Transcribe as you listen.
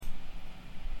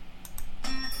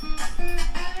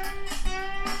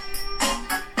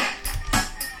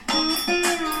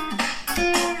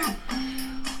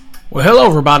Well, hello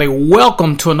everybody.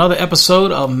 Welcome to another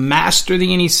episode of Master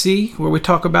the NEC, where we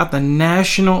talk about the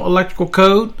National Electrical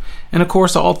Code and, of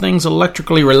course, all things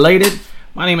electrically related.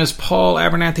 My name is Paul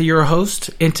Abernathy, your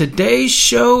host, and today's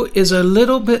show is a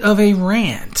little bit of a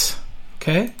rant,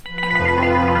 okay?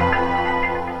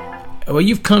 Well,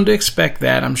 you've come to expect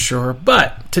that, I'm sure,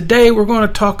 but today we're going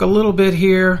to talk a little bit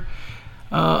here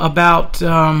about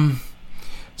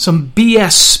some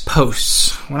BS posts.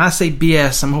 When I say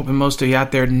BS, I'm hoping most of you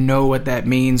out there know what that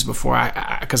means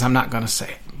because I'm not going to say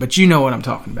it, but you know what I'm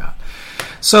talking about.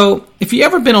 So, if you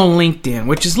ever been on LinkedIn,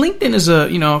 LinkedIn is a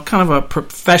kind of a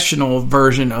professional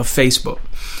version of Facebook,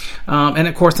 and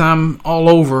of course I'm all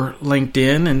over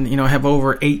LinkedIn, and have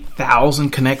over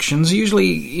 8,000 connections.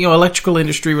 Usually, electrical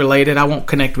industry related. I won't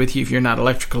connect with you if you're not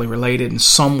electrically related in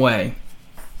some way.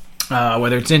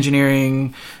 Whether it's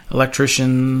engineering,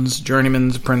 electricians,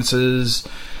 journeymans, apprentices.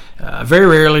 Very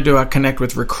rarely do I connect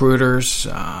with recruiters,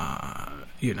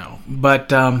 but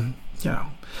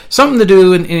something to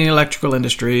do in the electrical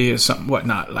industry or something,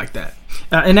 whatnot like that.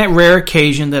 And that rare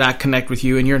occasion that I connect with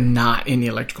you and you're not in the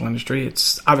electrical industry,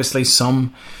 it's obviously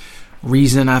some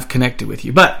reason I've connected with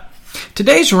you. But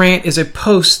today's rant is a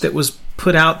post that was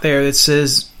put out there that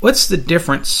says, what's the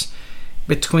difference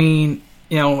between...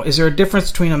 is there a difference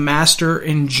between a master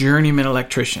and journeyman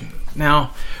electrician?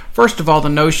 Now, first of all, the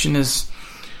notion is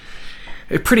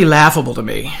pretty laughable to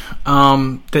me.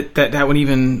 That would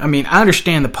even, I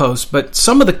understand the post, but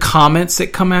some of the comments that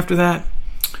come after that,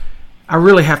 I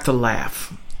really have to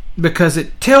laugh. Because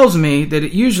it tells me that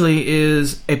it usually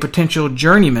is a potential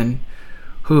journeyman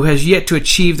who has yet to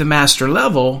achieve the master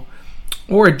level,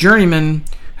 or a journeyman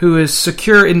who is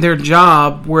secure in their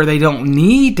job where they don't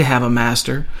need to have a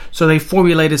master, so they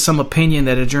formulated some opinion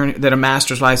that a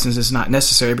master's license is not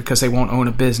necessary because they won't own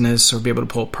a business or be able to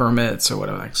pull permits or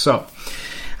whatever. So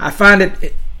I find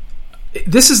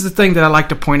this is the thing that I like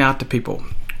to point out to people.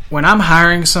 When I'm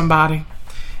hiring somebody,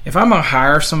 if I'm going to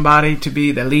hire somebody to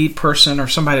be the lead person or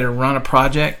somebody to run a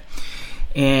project,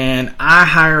 and I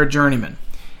hire a journeyman,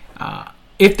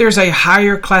 if there's a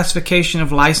higher classification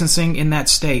of licensing in that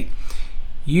state,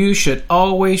 you should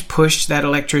always push that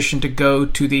electrician to go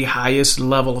to the highest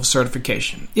level of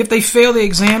certification. If they fail the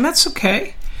exam, that's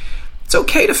okay. It's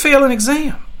okay to fail an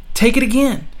exam. Take it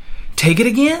again. Take it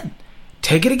again.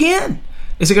 Take it again.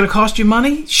 Is it going to cost you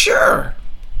money? Sure.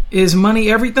 Is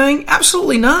money everything?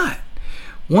 Absolutely not.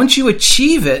 Once you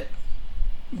achieve it,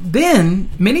 then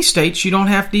many states you don't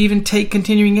have to even take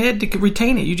continuing ed to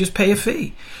retain it. You just pay a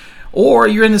fee. Or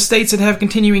you're in the states that have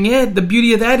continuing ed. The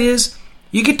beauty of that is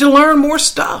you get to learn more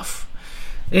stuff.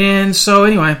 And so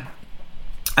anyway,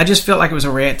 I just felt like it was a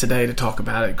rant today to talk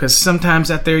about it, because sometimes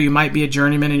out there you might be a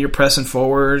journeyman and you're pressing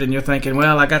forward and you're thinking,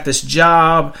 well, I got this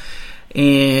job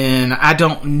and I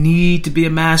don't need to be a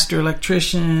master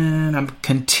electrician. I'm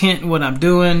content in what I'm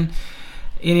doing.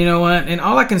 And you know what? And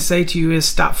all I can say to you is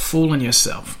stop fooling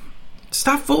yourself.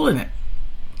 Stop fooling it.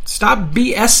 Stop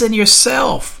BSing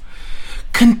yourself.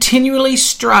 Continually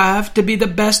strive to be the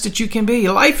best that you can be.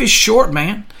 Life is short,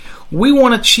 man. We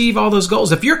want to achieve all those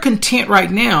goals. If you're content right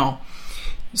now,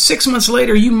 6 months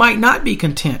later, you might not be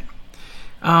content.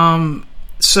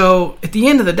 So at the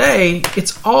end of the day,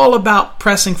 it's all about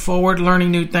pressing forward,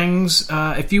 learning new things.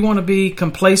 If you want to be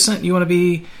complacent, you want to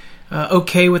be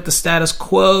okay with the status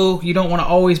quo, you don't want to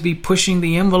always be pushing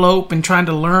the envelope and trying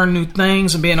to learn new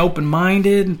things and being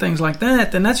open-minded and things like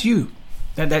that, then that's you.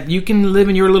 That you can live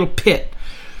in your little pit.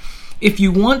 If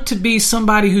you want to be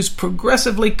somebody who's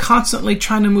progressively, constantly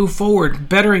trying to move forward,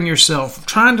 bettering yourself,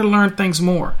 trying to learn things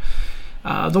more.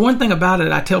 The one thing about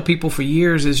it I tell people for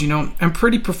years is, I'm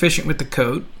pretty proficient with the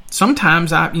code.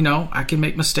 Sometimes I can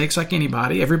make mistakes like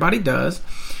anybody. Everybody does.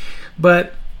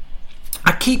 But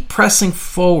I keep pressing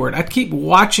forward. I keep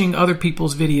watching other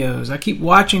people's videos. I keep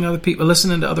watching other people,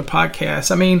 listening to other podcasts.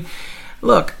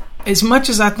 Look, as much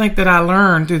as I think that I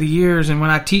learn through the years, and when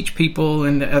I teach people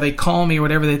and they call me or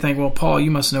whatever, they think, well, Paul,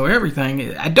 you must know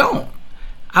everything. I don't.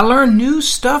 I learn new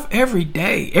stuff every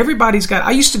day.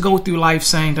 I used to go through life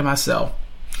saying to myself,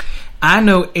 I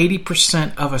know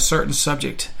 80% of a certain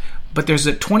subject, but there's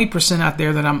a 20% out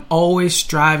there that I'm always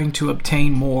striving to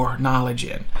obtain more knowledge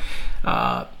in.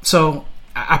 So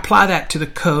I apply that to the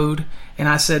code. And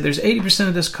I said, there's 80%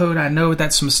 of this code I know,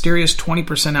 that's mysterious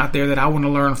 20% out there that I want to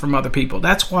learn from other people.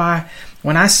 That's why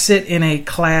when I sit in a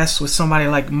class with somebody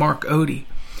like Mark Odie,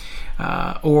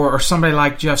 or somebody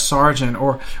like Jeff Sargent,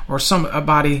 or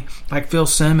somebody like Phil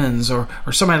Simmons, or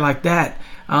somebody like that,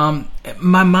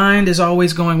 my mind is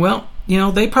always going, well,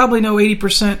 they probably know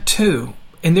 80% too,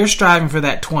 and they're striving for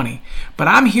that 20. But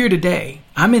I'm here today.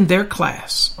 I'm in their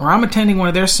class, or I'm attending one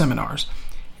of their seminars.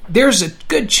 there's a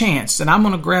good chance that I'm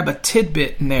going to grab a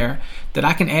tidbit in there that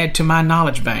I can add to my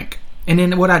knowledge bank. And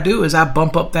then what I do is I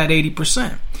bump up that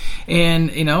 80%. And,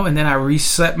 and then I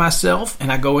reset myself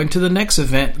and I go into the next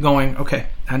event going, okay,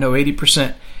 I know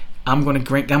 80%. I'm going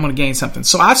to gain something.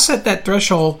 So I've set that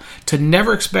threshold to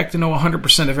never expect to know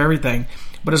 100% of everything.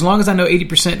 But as long as I know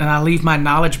 80% and I leave my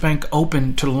knowledge bank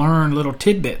open to learn little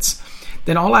tidbits,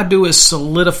 then all I do is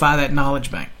solidify that knowledge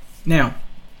bank. Now,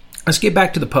 let's get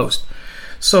back to the post.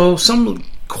 So some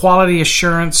quality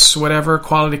assurance, whatever,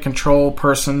 quality control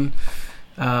person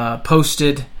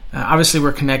posted, obviously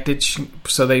we're connected,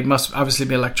 so they must obviously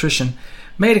be an electrician,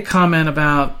 made a comment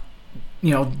about,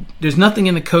 there's nothing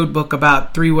in the code book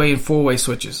about 3-way and 4-way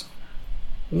switches.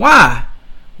 Why?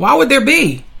 Why would there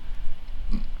be?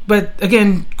 But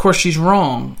again, of course, she's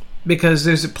wrong, because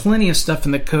there's plenty of stuff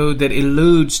in the code that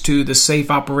alludes to the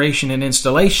safe operation and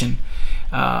installation,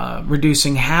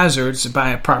 reducing hazards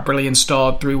by properly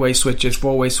installed 3-way switches,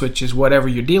 4-way switches, whatever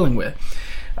you're dealing with.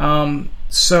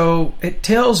 So it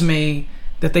tells me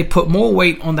that they put more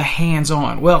weight on the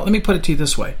hands-on. Well, let me put it to you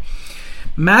this way.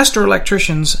 Master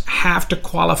electricians have to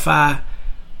qualify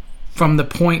from the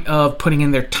point of putting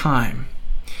in their time.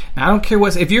 Now, I don't care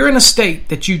if you're in a state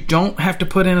that you don't have to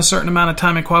put in a certain amount of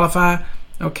time and qualify,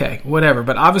 okay, whatever.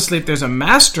 But obviously, if there's a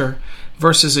master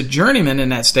versus a journeyman in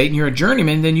that state, and you're a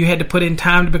journeyman, then you had to put in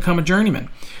time to become a journeyman.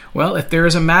 Well, if there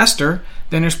is a master,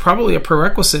 then there's probably a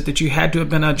prerequisite that you had to have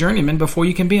been a journeyman before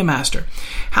you can be a master.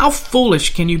 How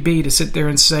foolish can you be to sit there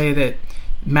and say that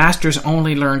masters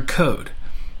only learn code?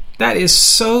 That is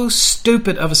so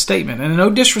stupid of a statement. And no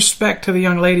disrespect to the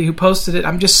young lady who posted it,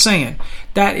 I'm just saying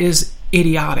that is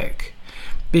idiotic,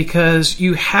 because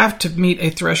you have to meet a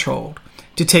threshold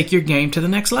to take your game to the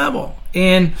next level.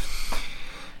 And,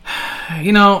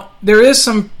 there is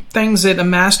some things that a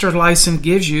master license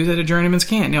gives you that a journeyman's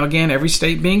can't. Now, again, every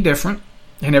state being different,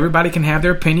 and everybody can have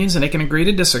their opinions and they can agree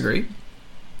to disagree.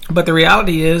 But the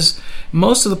reality is,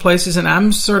 most of the places, and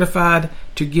I'm certified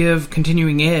to give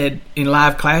continuing ed in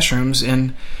live classrooms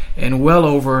in well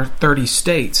over 30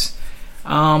 states.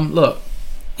 Look,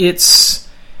 it's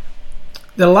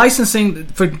the licensing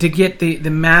to get the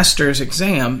master's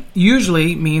exam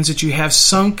usually means that you have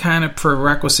some kind of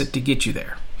prerequisite to get you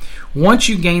there. Once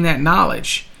you gain that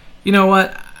knowledge, you know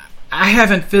what? I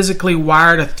haven't physically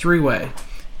wired a 3-way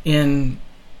in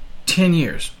 10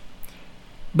 years.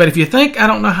 But if you think I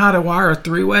don't know how to wire a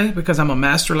 3-way because I'm a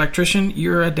master electrician,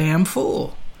 you're a damn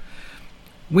fool.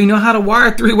 We know how to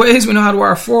wire 3-ways. We know how to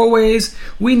wire 4-ways.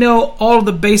 We know all of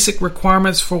the basic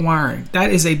requirements for wiring.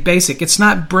 That is a basic. It's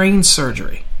not brain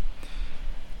surgery.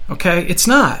 Okay? It's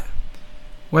not.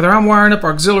 Whether I'm wiring up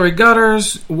auxiliary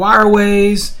gutters,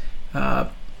 wireways,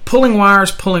 pulling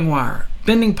wires, pulling wire.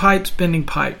 Bending pipes, bending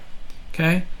pipe.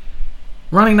 Okay?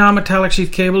 Running non-metallic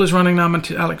sheath cable is running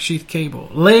non-metallic sheath cable.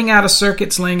 Laying out a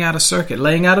circuit's laying out a circuit.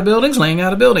 Laying out a building's laying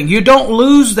out a building. You don't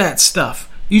lose that stuff.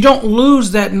 You don't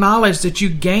lose that knowledge that you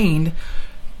gained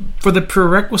for the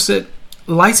prerequisite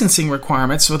licensing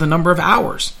requirements for the number of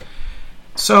hours.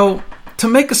 So to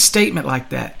make a statement like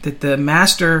that the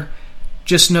master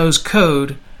just knows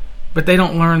code, but they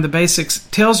don't learn the basics,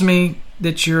 tells me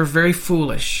that you're very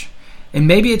foolish. And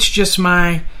maybe it's just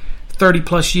my 30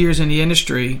 plus years in the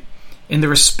industry and the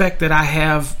respect that I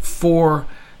have for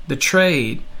the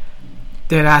trade,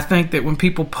 that I think that when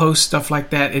people post stuff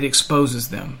like that, it exposes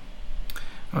them.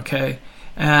 Okay?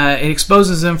 It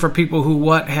exposes them for people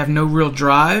who have no real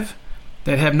drive,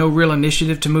 that have no real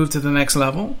initiative to move to the next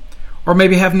level, or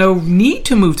maybe have no need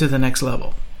to move to the next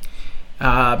level.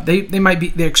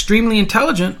 They're extremely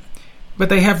intelligent, but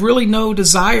they have really no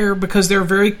desire because they're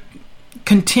very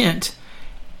content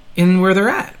in where they're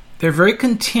at. They're very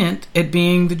content at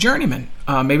being the journeyman.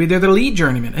 Maybe they're the lead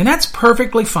journeyman, and that's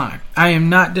perfectly fine. I am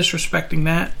not disrespecting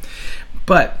that.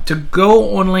 But to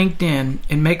go on LinkedIn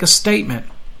and make a statement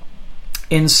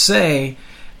and say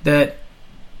that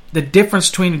the difference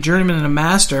between a journeyman and a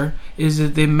master is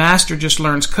that the master just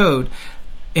learns code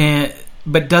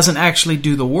but doesn't actually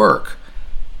do the work,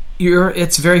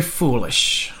 it's very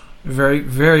foolish. Very,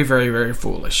 very, very, very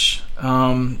foolish.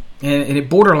 And it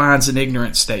borderlines an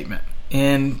ignorant statement.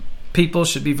 And people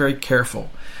should be very careful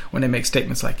when they make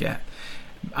statements like that.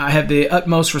 I have the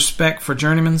utmost respect for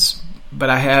journeymans, but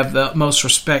I have the utmost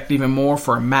respect even more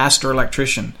for a master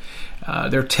electrician.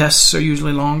 Their tests are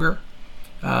usually longer.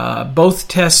 Both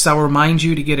tests, I'll remind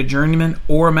you, to get a journeyman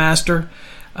or a master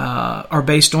are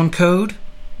based on code,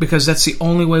 because that's the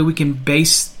only way we can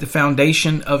base the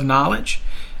foundation of knowledge.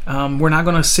 We're not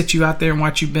going to sit you out there and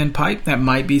watch you bend pipe. That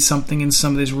might be something in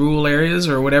some of these rural areas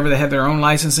or whatever. They have their own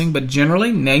licensing, but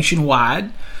generally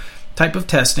nationwide type of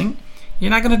testing, You're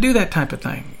not going to do that type of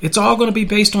thing. It's all going to be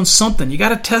based on something. You got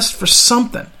to test for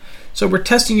something. So we're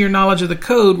testing your knowledge of the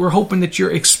code. We're hoping that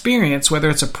your experience, whether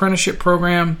it's an apprenticeship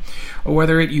program or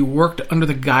whether you worked under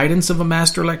the guidance of a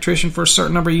master electrician for a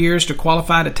certain number of years to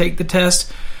qualify to take the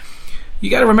test, you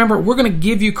got to remember, we're going to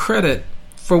give you credit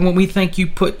for when we think you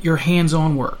put your hands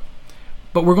on work.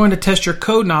 But we're going to test your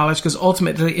code knowledge because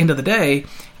ultimately, at the end of the day,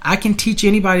 I can teach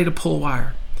anybody to pull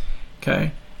wire.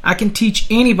 Okay? I can teach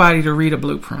anybody to read a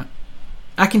blueprint.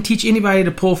 I can teach anybody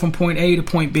to pull from point A to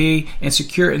point B and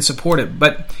secure it and support it.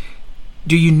 But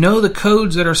do you know the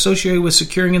codes that are associated with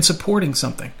securing and supporting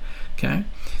something? Okay?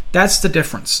 That's the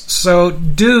difference. So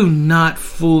do not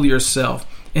fool yourself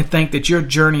and think that your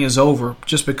journey is over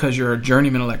just because you're a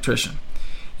journeyman electrician.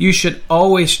 You should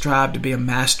always strive to be a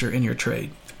master in your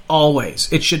trade.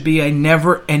 Always. It should be a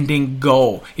never-ending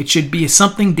goal. It should be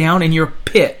something down in your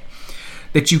pit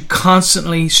that you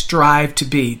constantly strive to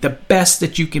be, the best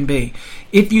that you can be.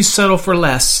 If you settle for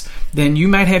less, then you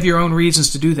might have your own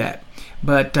reasons to do that.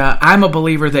 But I'm a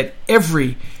believer that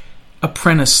every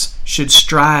apprentice should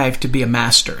strive to be a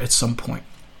master at some point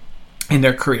in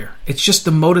their career. It's just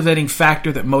the motivating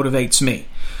factor that motivates me.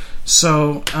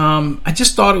 So I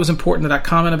just thought it was important that I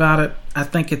comment about it. I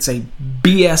think it's a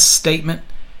BS statement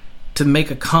to make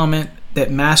a comment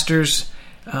that masters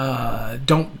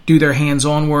don't do their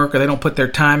hands-on work or they don't put their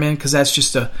time in, because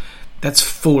that's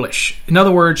foolish. In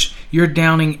other words, you're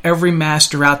downing every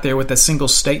master out there with a single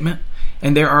statement.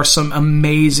 And there are some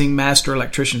amazing master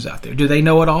electricians out there. Do they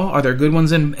know it all? Are there good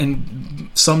ones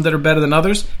and some that are better than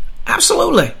others?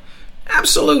 Absolutely.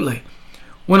 Absolutely.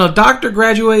 When a doctor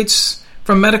graduates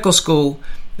from medical school,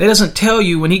 they doesn't tell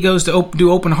you when he goes to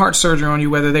do open heart surgery on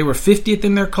you whether they were 50th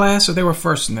in their class or they were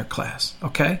first in their class.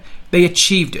 Okay? They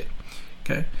achieved it.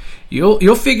 Okay?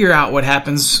 You'll figure out what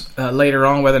happens later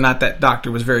on, whether or not that doctor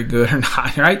was very good or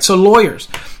not. Right? So lawyers.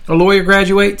 A lawyer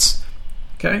graduates.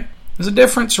 Okay? There's a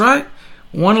difference, right?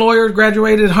 One lawyer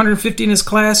graduated 150 in his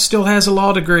class, still has a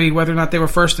law degree, whether or not they were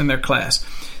first in their class.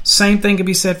 Same thing can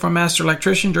be said for a master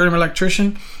electrician, journeyman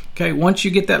electrician. Okay, once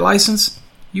you get that license,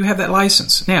 you have that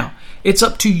license. Now, it's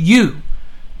up to you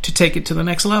to take it to the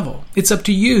next level. It's up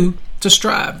to you to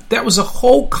strive. That was the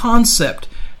whole concept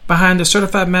behind the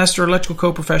Certified Master Electrical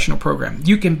Code Professional Program.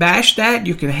 You can bash that,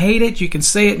 you can hate it, you can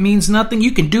say it means nothing,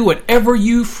 you can do whatever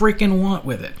you freaking want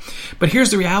with it. But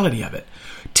here's the reality of it.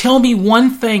 Tell me one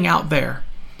thing out there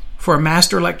for a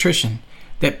master electrician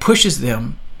that pushes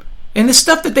them. And the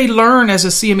stuff that they learn as a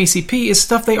CMECP is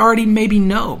stuff they already maybe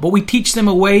know. But we teach them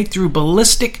a way through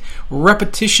ballistic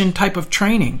repetition type of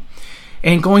training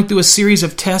and going through a series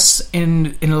of tests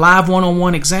in live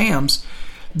one-on-one exams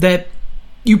that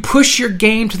you push your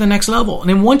game to the next level. And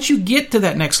then once you get to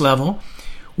that next level,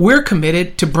 we're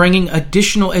committed to bringing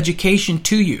additional education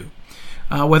to you.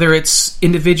 Whether it's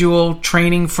individual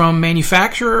training from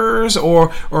manufacturers or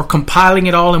compiling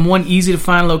it all in one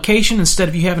easy-to-find location instead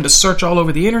of you having to search all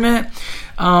over the internet,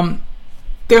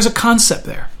 there's a concept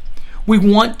there. We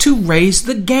want to raise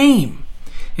the game.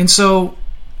 And so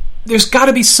there's got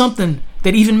to be something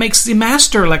that even makes the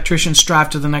master electrician strive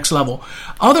to the next level.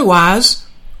 Otherwise,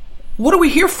 what are we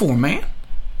here for, man?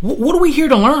 What are we here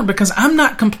to learn? Because I'm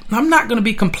not going to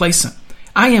be complacent.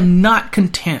 I am not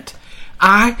content.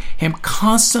 I am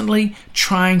constantly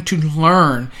trying to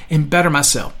learn and better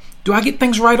myself. Do I get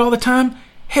things right all the time?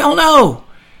 Hell no.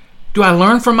 Do I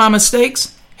learn from my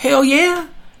mistakes? Hell yeah.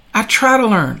 I try to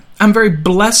learn. I'm very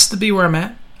blessed to be where I'm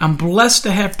at. I'm blessed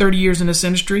to have 30 years in this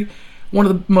industry. One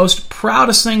of the most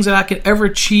proudest things that I could ever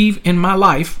achieve in my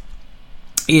life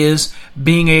is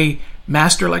being a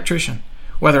master electrician.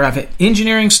 Whether I've had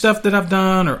engineering stuff that I've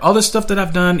done or other stuff that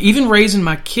I've done, even raising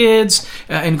my kids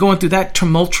and going through that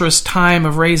tumultuous time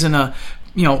of raising a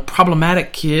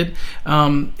problematic kid,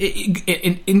 and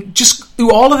just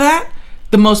through all of that,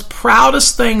 the most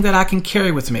proudest thing that I can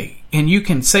carry with me, and you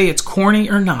can say it's corny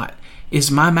or not,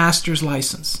 is my master's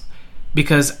license.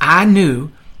 Because I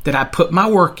knew that I put my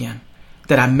work in,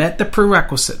 that I met the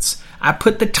prerequisites, I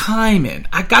put the time in,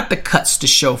 I got the cuts to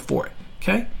show for it,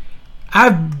 okay?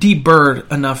 I've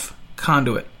deburred enough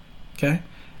conduit, okay?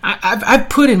 I've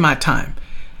put in my time.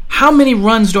 How many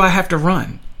runs do I have to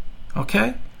run,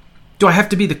 okay? Do I have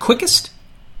to be the quickest?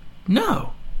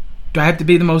 No. Do I have to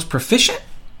be the most proficient?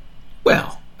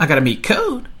 Well, I got to meet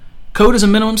code. Code is a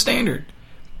minimum standard.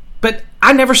 But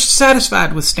I'm never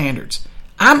satisfied with standards.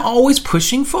 I'm always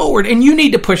pushing forward, and you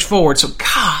need to push forward. So,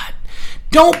 God,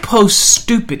 don't post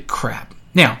stupid crap.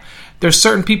 Now, there's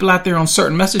certain people out there on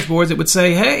certain message boards that would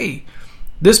say, hey,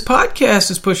 this podcast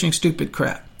is pushing stupid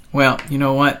crap. Well, you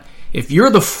know what? If you're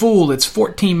the fool that's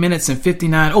 14 minutes and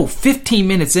 15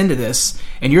 minutes into this,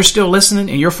 and you're still listening,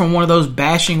 and you're from one of those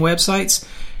bashing websites,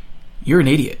 you're an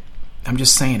idiot. I'm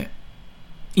just saying it.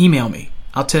 Email me.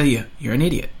 I'll tell you, you're an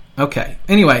idiot. Okay.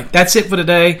 Anyway, that's it for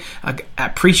today. I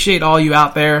appreciate all you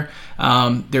out there.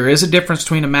 There is a difference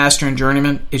between a master and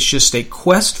journeyman. It's just a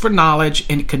quest for knowledge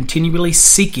and continually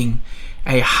seeking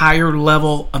a higher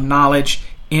level of knowledge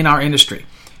in our industry.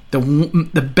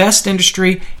 The best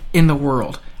industry in the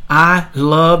world. I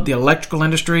love the electrical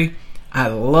industry. I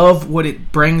love what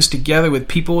it brings together with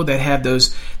people that have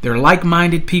they're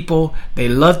like-minded people. They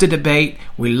love to debate.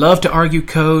 We love to argue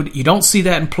code. You don't see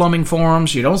that in plumbing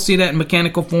forums. You don't see that in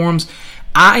mechanical forums.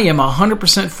 I am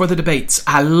 100% for the debates.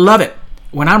 I love it.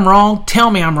 When I'm wrong,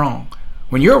 tell me I'm wrong.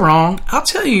 When you're wrong, I'll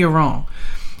tell you you're wrong.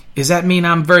 Does that mean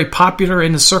I'm very popular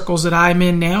in the circles that I'm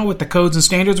in now with the codes and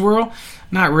standards world?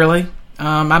 Not really.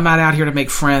 I'm not out here to make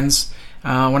friends.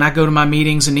 When I go to my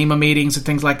meetings and NEMA meetings and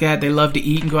things like that, they love to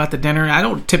eat and go out to dinner. I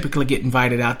don't typically get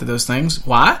invited out to those things.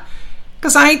 Why?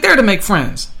 Because I ain't there to make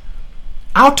friends.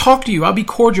 I'll talk to you. I'll be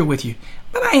cordial with you.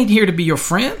 But I ain't here to be your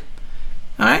friend.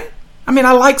 All right? I mean,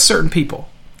 I like certain people.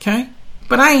 Okay?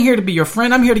 But I ain't here to be your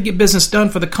friend. I'm here to get business done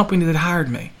for the company that hired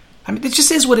me. I mean, it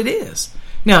just is what it is.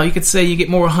 Now, you could say you get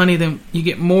more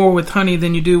with honey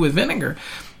than you do with vinegar.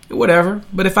 Whatever.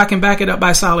 But if I can back it up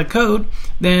by solid code,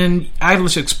 then I will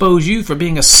expose you for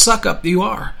being a suck-up that you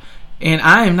are. And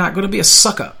I am not going to be a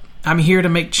suck-up. I'm here to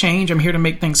make change. I'm here to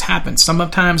make things happen.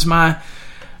 Sometimes my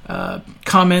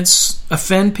comments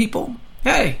offend people.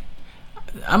 Hey,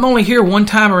 I'm only here one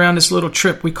time around this little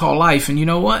trip we call life. And you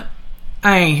know what?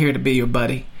 I ain't here to be your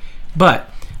buddy. But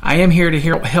I am here to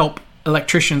help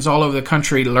electricians all over the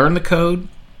country learn the code.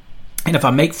 And if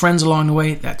I make friends along the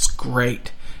way, that's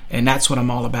great. And that's what I'm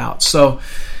all about. So,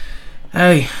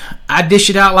 hey, I dish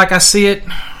it out like I see it.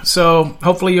 So,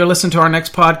 hopefully you'll listen to our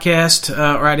next podcast,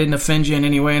 or I didn't offend you in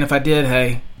any way. And if I did,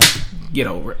 hey, get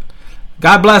over it.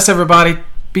 God bless everybody.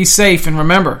 Be safe. And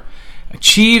remember,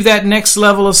 achieve that next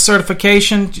level of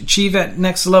certification. Achieve that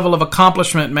next level of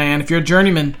accomplishment, man. If you're a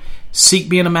journeyman, seek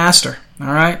being a master. All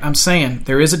right? I'm saying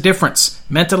there is a difference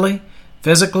mentally,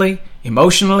 physically,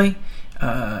 emotionally,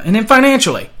 and then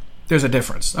financially. There's a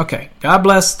difference. Okay. God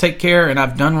bless. Take care. And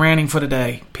I've done ranting for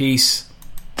today. Peace.